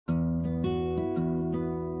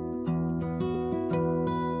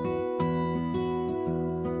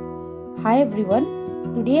Hi everyone,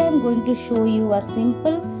 today I am going to show you a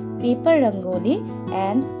simple paper rangoli,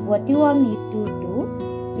 and what you all need to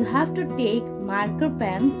do. You have to take marker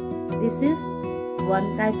pens. This is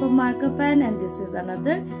one type of marker pen and this is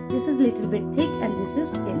another. This is little bit thick and this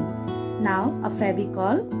is thin. Now a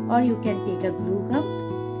Fevicol, or you can take a glue gum.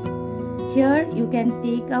 Here you can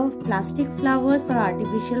take out plastic flowers or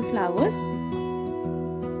artificial flowers.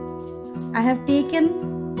 I have taken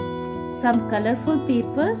some colorful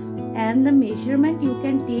papers, and the measurement you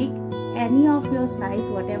can take any of your size,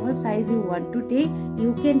 whatever size you want to take,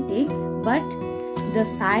 you can take, but the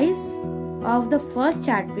size of the first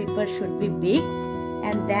chart paper should be big,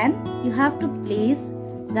 and then you have to place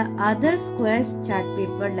the other square chart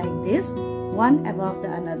paper like this, one above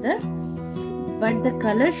the another, but the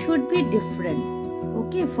color should be different.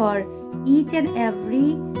 Okay, for each and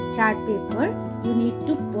every chart paper you need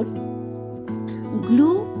to put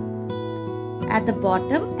glue at the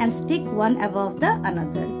bottom and stick one above the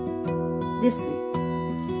another, this way.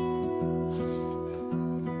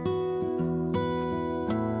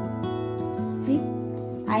 See,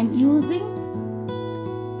 I am using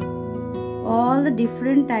all the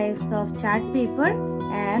different types of chart paper,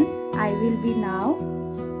 and I will be now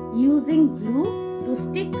using glue to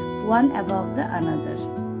stick one above the another.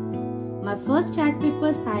 My first chart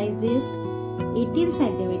paper size is 18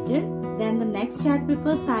 centimeter. Then the next chart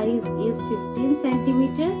paper size is 15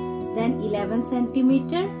 centimeter, then 11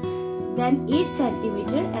 centimeter, then 8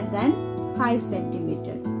 centimeter, and then 5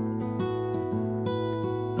 centimeter.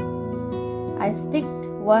 I sticked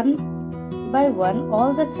one by one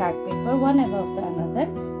all the chart paper one above the another.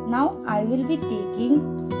 Now I will be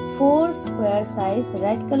taking 4 square size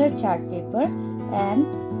red color chart paper, and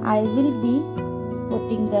I will be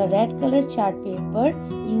putting the red color chart paper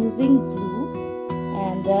using glue,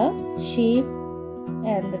 and the shape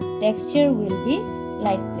and the texture will be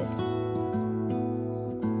like this.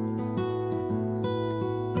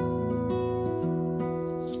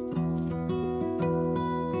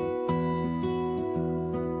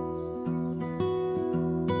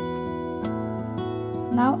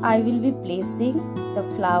 Now I will be placing the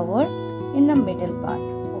flower in the middle part.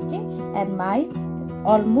 Okay, and my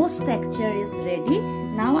almost texture is ready.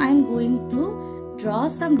 Now I am going to draw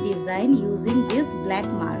some design using this black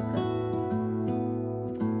marker.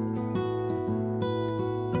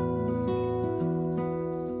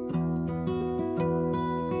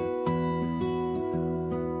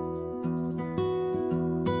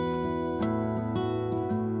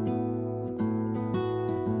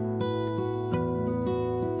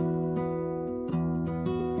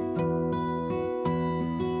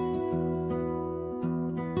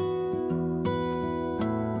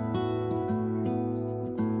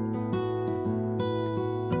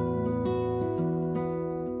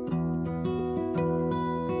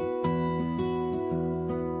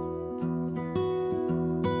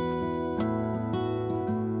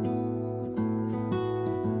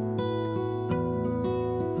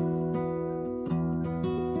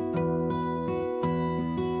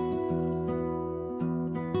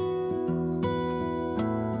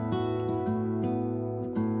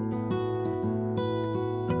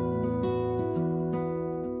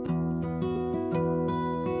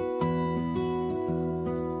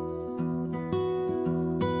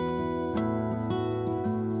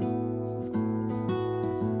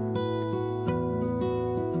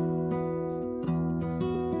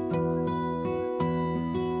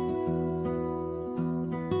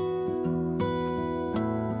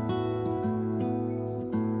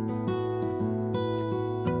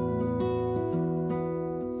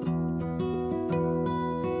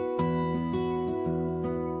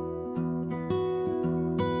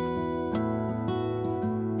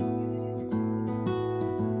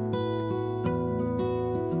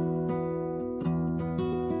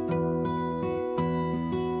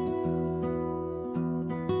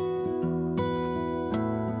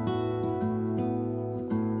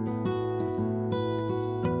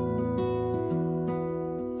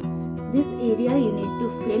 This area you need to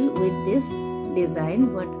fill with this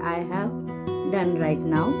design what I have done right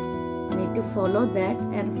now. You need to follow that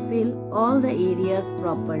and fill all the areas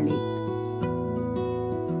properly.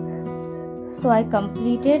 So I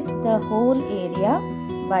completed the whole area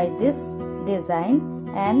by this design,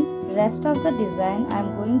 and rest of the design I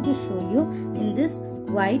am going to show you in this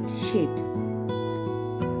white sheet.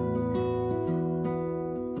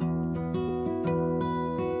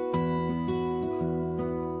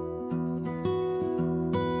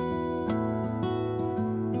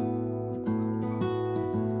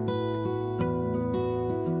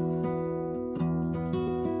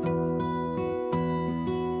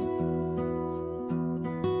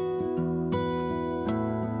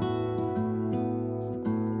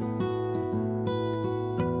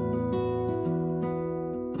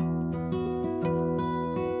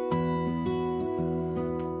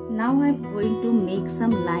 Now I'm going to make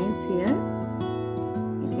some lines here.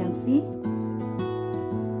 You can see.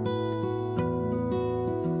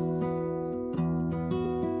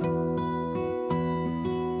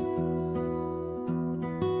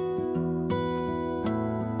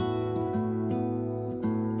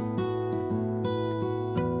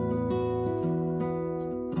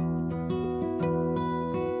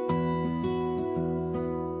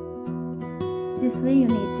 This way you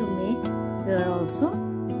need to make here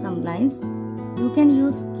also some lines. You can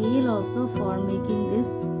use scale also for making this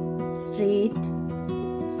straight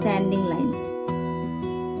standing lines.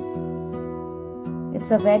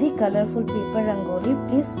 It's a very colorful paper Rangoli.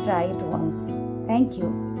 Please try it once. Thank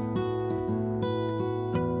you.